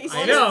crying in a He's I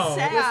corner know.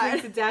 listening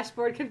sad. to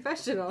Dashboard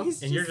Confessional.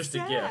 He's And you're just a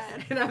GIF.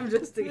 sad. And I'm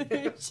just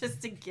a It's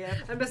just a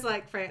GIF. I'm just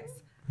like, France.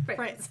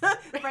 France.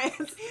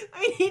 France.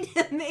 I need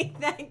to make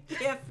that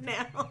GIF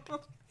now.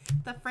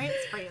 The France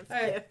All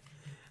right. GIF.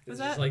 It's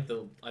that- just like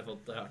the Eiffel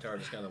Tower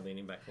just kind of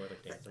leaning back forward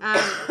like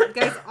dancing.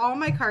 Guys, all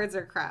my cards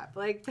are crap.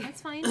 Like,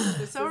 That's fine.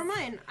 So are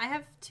mine. I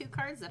have 2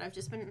 cards that I've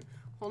just been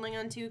holding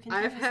on to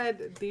continuously. I've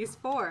had these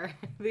 4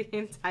 the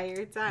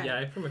entire time. Yeah,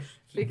 I pretty much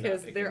keep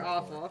Because not picking they're them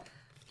awful.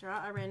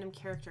 Draw a random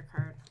character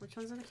card. Which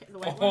ones are the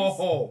white ones?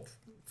 Oh,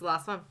 It's the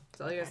last one.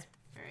 It's all yours.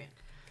 All right.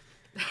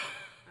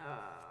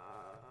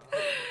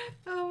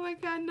 Oh my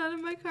god, none of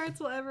my cards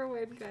will ever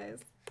win, guys.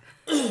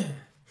 yeah,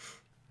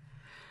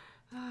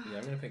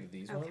 I'm gonna pick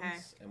these Okay.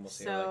 ones, and we'll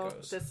see how So, that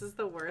goes. this is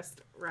the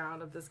worst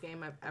round of this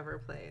game I've ever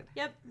played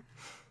Yep.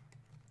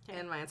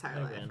 in my entire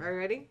I life. win. Are you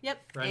ready?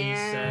 Yep. Ready,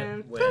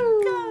 And set, win.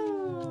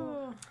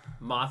 Go.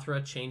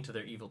 Mothra chained to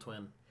their evil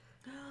twin.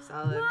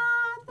 Solid.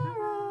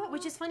 Mothra.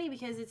 Which is funny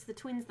because it's the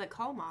twins that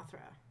call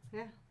Mothra.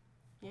 Yeah.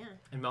 Yeah.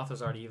 And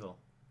Mothra's already evil.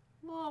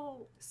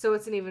 Whoa. So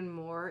it's an even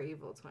more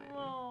evil twin.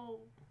 Whoa.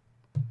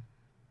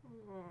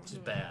 Which is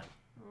bad.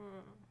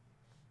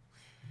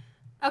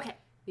 Okay.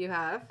 You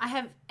have? I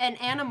have an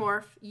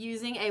Animorph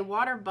using a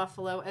water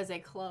buffalo as a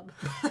club.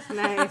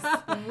 Nice.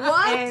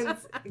 What? And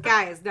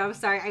guys, no, I'm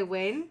sorry, I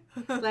win.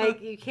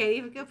 Like, you can't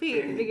even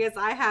compete because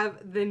I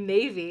have the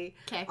Navy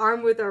Okay.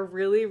 armed with a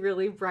really,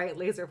 really bright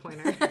laser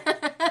pointer.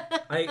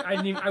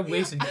 I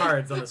wasted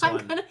cards on this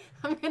one.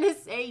 I'm gonna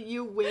say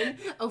you win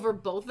over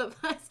both of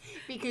us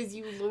because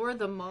you lure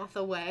the moth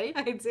away,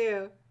 I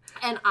do.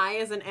 and I,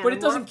 as an Animorph, But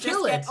it doesn't just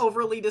kill get it.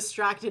 overly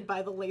distracted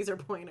by the laser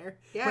pointer.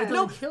 Yeah. But it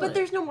No, doesn't kill but it.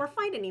 there's no more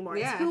fight anymore.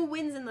 Yeah. It's who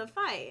wins in the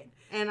fight.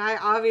 And I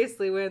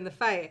obviously win the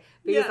fight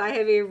because Yeah. I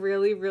have a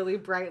really, really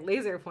bright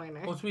laser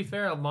pointer. Well, to be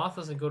fair, a moth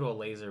doesn't go to a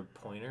laser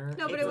pointer.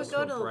 No, but it goes would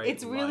go a to- bright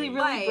It's really, light.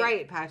 really Light.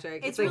 bright,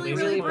 Patrick. It's like really,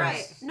 laser really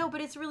pointers. bright. No, but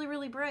it's really,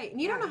 really bright.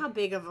 And you don't Yeah. know how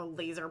big of a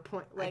laser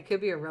point. Like, Like,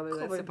 could be a really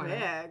could laser be pointer.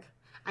 big.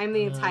 I'm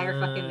the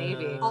entire fucking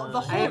Navy. All- the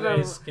I have whole- a,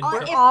 guys can-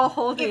 we're if- all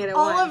holding it If at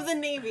all once. of the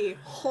Navy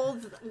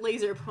holds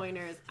laser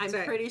pointers, I'm That's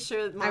right. pretty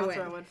sure that I Mothra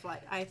win. would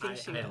fly. I think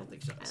she I wins. don't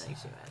think so. I think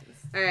she wins.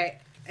 All right.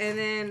 And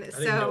then, I think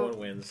no so one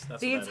wins.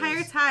 That's the what that entire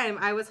is. time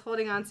I was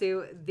holding on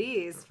to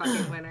these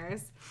fucking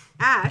winners.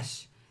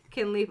 Ash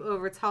can leap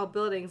over tall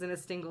buildings in a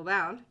single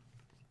bound.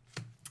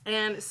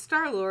 And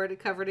Star-Lord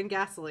covered in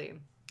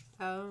gasoline.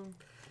 Oh.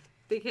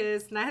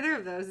 Because neither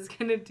of those is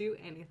going to do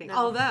anything. No.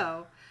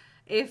 Although,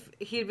 if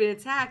he'd been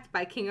attacked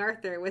by King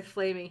Arthur with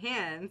flaming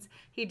hands,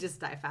 he'd just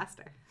die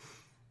faster.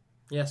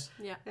 Yes,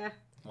 Yeah. Yeah.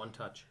 one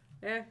touch.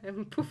 Yeah,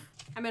 and poof.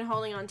 I've been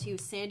holding on to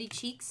Sandy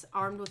Cheeks,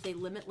 armed with a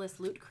limitless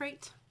loot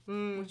crate,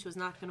 which was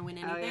not going to win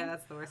anything. Oh yeah,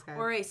 that's the worst kind.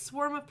 Or a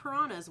swarm of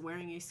piranhas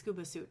wearing a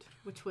scuba suit,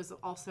 which was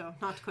also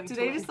not going Do to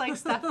they win. just like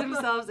stuff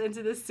themselves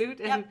into the suit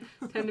and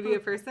tend to be a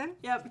person?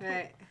 Yep. All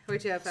right.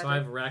 What'd you have, So Patrick? I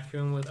have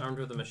Raccoon armed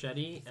with a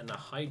machete and a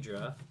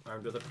Hydra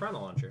armed with a piranha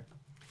launcher.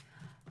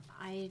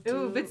 I do.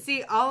 Ooh, but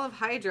see, all of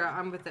Hydra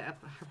armed with the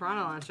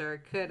piranha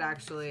launcher could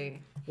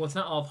actually. Well, it's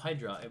not all of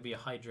Hydra. It'd be a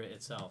Hydra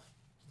itself.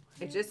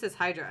 It just says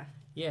Hydra.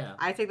 Yeah.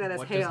 I take that as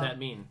What hail. does that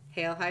mean?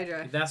 Hail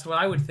Hydra. That's what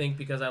I would think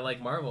because I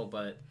like Marvel,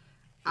 but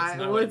it's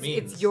not what it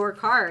means. It's your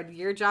card.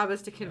 Your job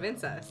is to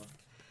convince us.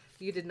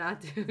 You did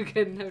not do a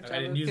good enough job. I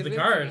didn't of use the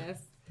convincing card.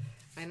 us.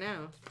 I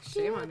know.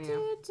 Shame on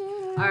you.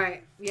 All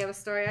right, you have a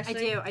story,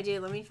 Ashley? I do.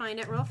 Let me find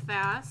it real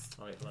fast.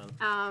 Oh, wait, hold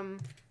on.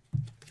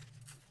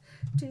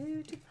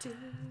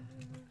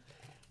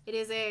 It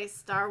is a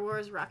Star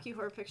Wars Rocky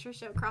Horror Picture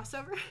Show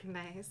crossover,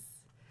 Nice.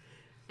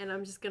 and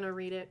I'm just gonna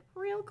read it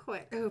real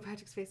quick. Oh,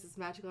 Patrick's face is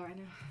magical right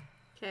now.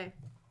 Okay.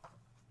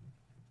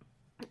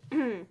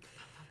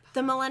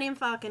 The Millennium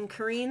Falcon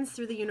careens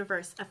through the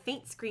universe. A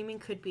faint screaming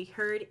could be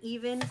heard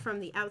even from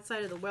the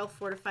outside of the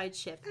well-fortified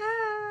ship.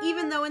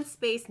 Even though in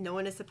space, no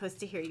one is supposed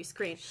to hear you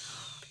scream.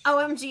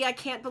 OMG, I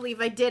can't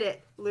believe I did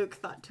it, Luke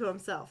thought to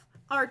himself.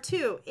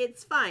 R2,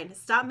 it's fine.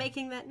 Stop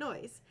making that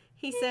noise,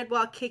 he said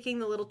while kicking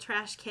the little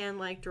trash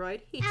can-like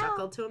droid. He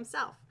chuckled to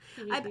himself.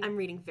 I'm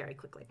reading very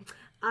quickly.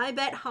 I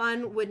bet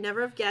Han would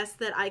never have guessed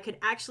that I could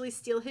actually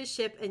steal his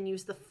ship and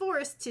use the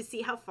Force to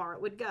see how far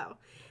it would go.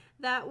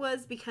 That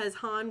was because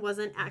Han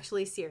wasn't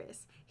actually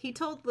serious. He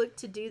told Luke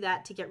to do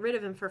that to get rid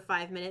of him for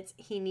 5 minutes.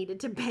 He needed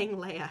to bang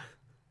Leia.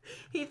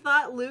 He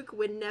thought Luke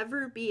would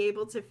never be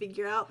able to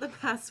figure out the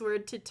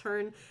password to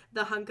turn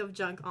the hunk of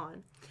junk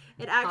on.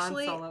 Han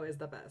Solo is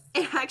the best.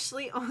 It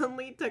actually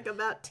only took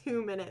about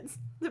 2 minutes.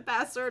 The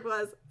password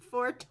was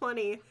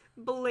 420,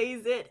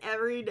 blaze it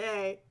every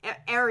day.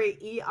 Every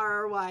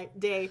E-R-R-Y,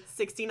 day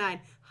 69.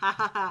 Ha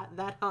ha ha,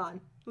 that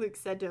Han, Luke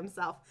said to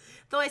himself.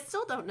 Though I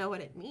still don't know what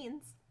it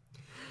means.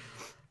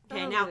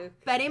 Okay, now, Luke.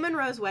 Betty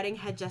Monroe's wedding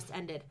had just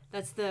ended.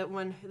 That's the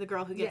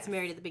girl who gets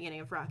married at the beginning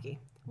of Rocky.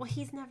 Well,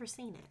 he's never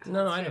seen it.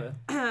 No, I know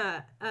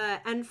it.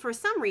 And for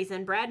some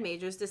reason, Brad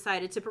Majors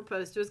decided to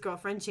propose to his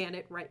girlfriend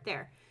Janet right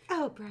there.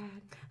 Oh,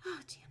 Brad. Oh,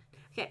 Janet.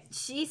 Okay,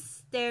 she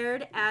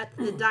stared at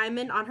the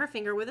diamond on her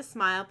finger with a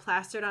smile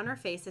plastered on her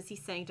face as he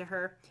sang to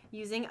her,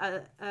 using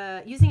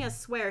a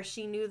swear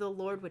she knew the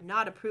Lord would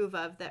not approve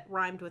of that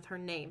rhymed with her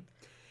name.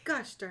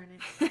 Gosh darn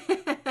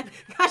it.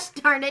 Gosh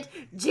darn it,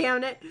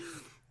 Janet.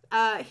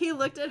 He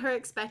looked at her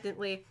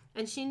expectantly,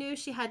 and she knew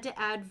she had to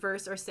add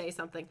verse or say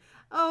something.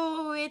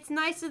 Oh, it's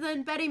nicer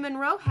than Betty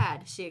Monroe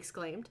had, she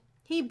exclaimed.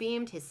 He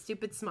beamed his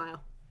stupid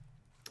smile.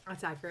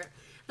 That's accurate.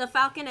 The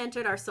Falcon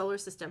entered our solar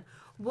system.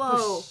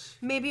 Whoa,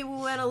 maybe we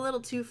went a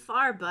little too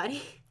far,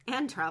 buddy,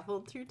 and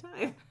traveled through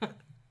time.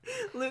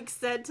 Luke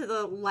said to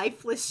the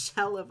lifeless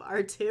shell of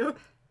R2.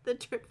 The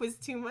trip was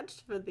too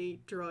much for the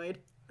droid.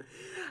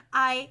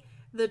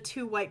 The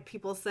two white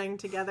people sang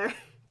together.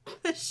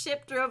 The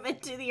ship drove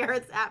into the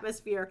Earth's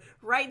atmosphere,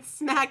 right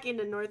smack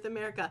into North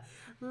America.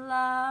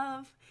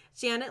 Love.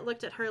 Janet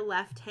looked at her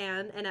left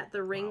hand and at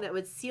the ring that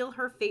would seal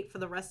her fate for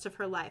the rest of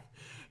her life.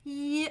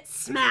 Yeah,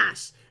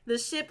 smash! The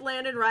ship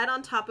landed right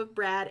on top of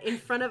Brad in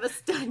front of a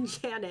stunned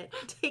Janet,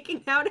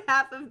 taking out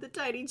half of the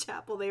tiny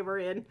chapel they were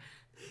in.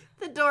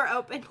 The door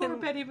opened. Poor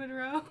Betty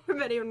Monroe. Poor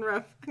Betty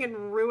Monroe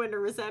fucking ruined her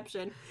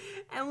reception.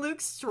 And Luke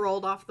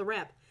strolled off the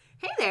ramp.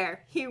 Hey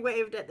there, he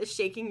waved at the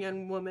shaking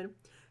young woman.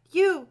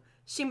 You,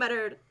 she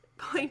muttered,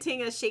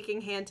 pointing a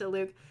shaking hand to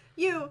Luke.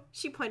 You,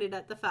 she pointed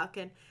at the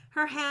Falcon.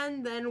 Her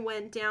hand then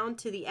went down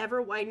to the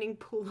ever-widening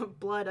pool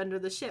of blood under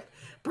the ship.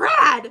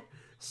 Brad!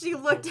 She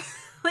looked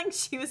like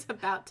she was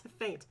about to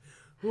faint.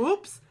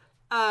 Whoops,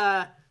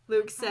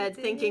 Luke said,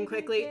 thinking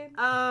quickly.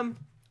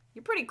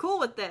 You're pretty cool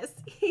with this,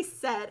 he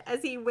said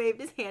as he waved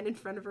his hand in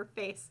front of her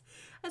face.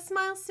 A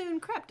smile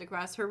soon crept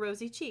across her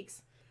rosy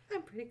cheeks.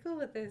 I'm pretty cool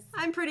with this.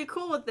 I'm pretty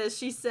cool with this,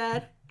 she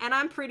said. And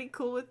I'm pretty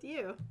cool with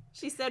you,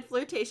 she said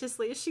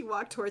flirtatiously as she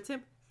walked towards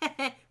him.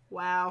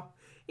 Wow,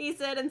 he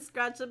said and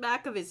scratched the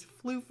back of his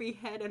floofy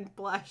head and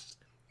blushed.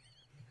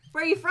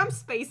 Where are you from,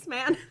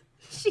 spaceman?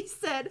 She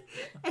said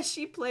as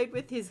she played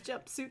with his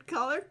jumpsuit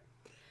collar.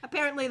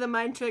 Apparently the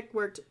mind trick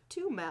worked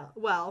too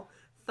well,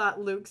 thought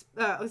Luke's...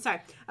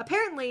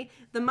 Apparently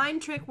the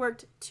mind trick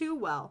worked too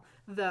well,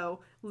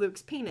 though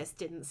Luke's penis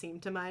didn't seem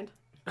to mind.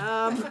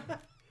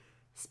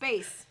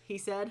 Space, he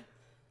said.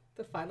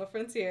 The final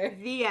frontier.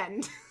 The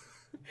end.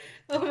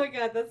 Oh my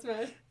god, that's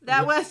mad.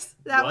 That was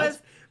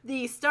What?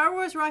 the Star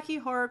Wars Rocky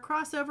Horror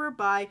crossover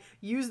by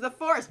Use the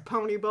Force,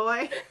 Pony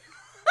Boy.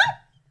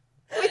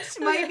 Which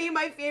might be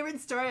my favorite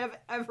story I've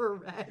ever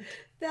read.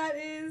 That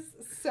is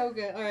so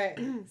good. All right.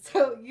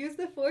 So, Use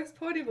the Force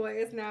Pony Boy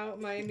is now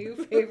my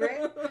new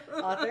favorite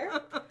author.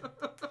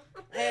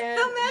 And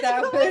How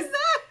magical is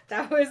that?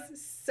 That was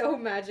so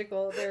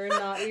magical. There were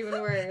not even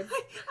words.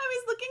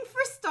 I was looking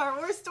for Star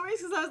Wars stories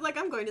because I was like,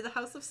 I'm going to the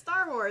House of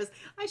Star Wars.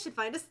 I should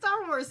find a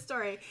Star Wars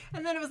story.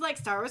 And then it was like,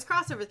 Star Wars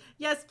crossovers.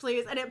 Yes,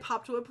 please. And it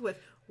popped up with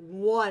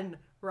one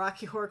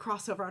Rocky Horror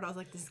crossover. And I was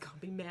like, this is going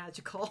to be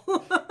magical.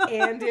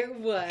 And it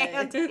was.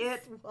 And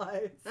it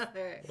was. All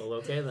right. Well,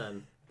 okay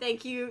then.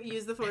 Thank you.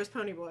 Use the Force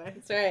Pony Boy.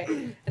 That's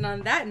right. And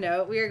on that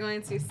note, we are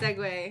going to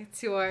segue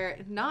to our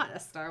not a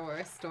Star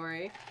Wars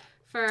story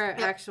for our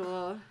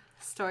actual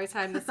story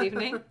time this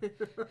evening.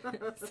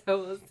 So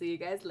we'll see you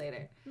guys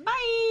later. Bye.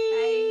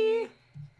 Bye.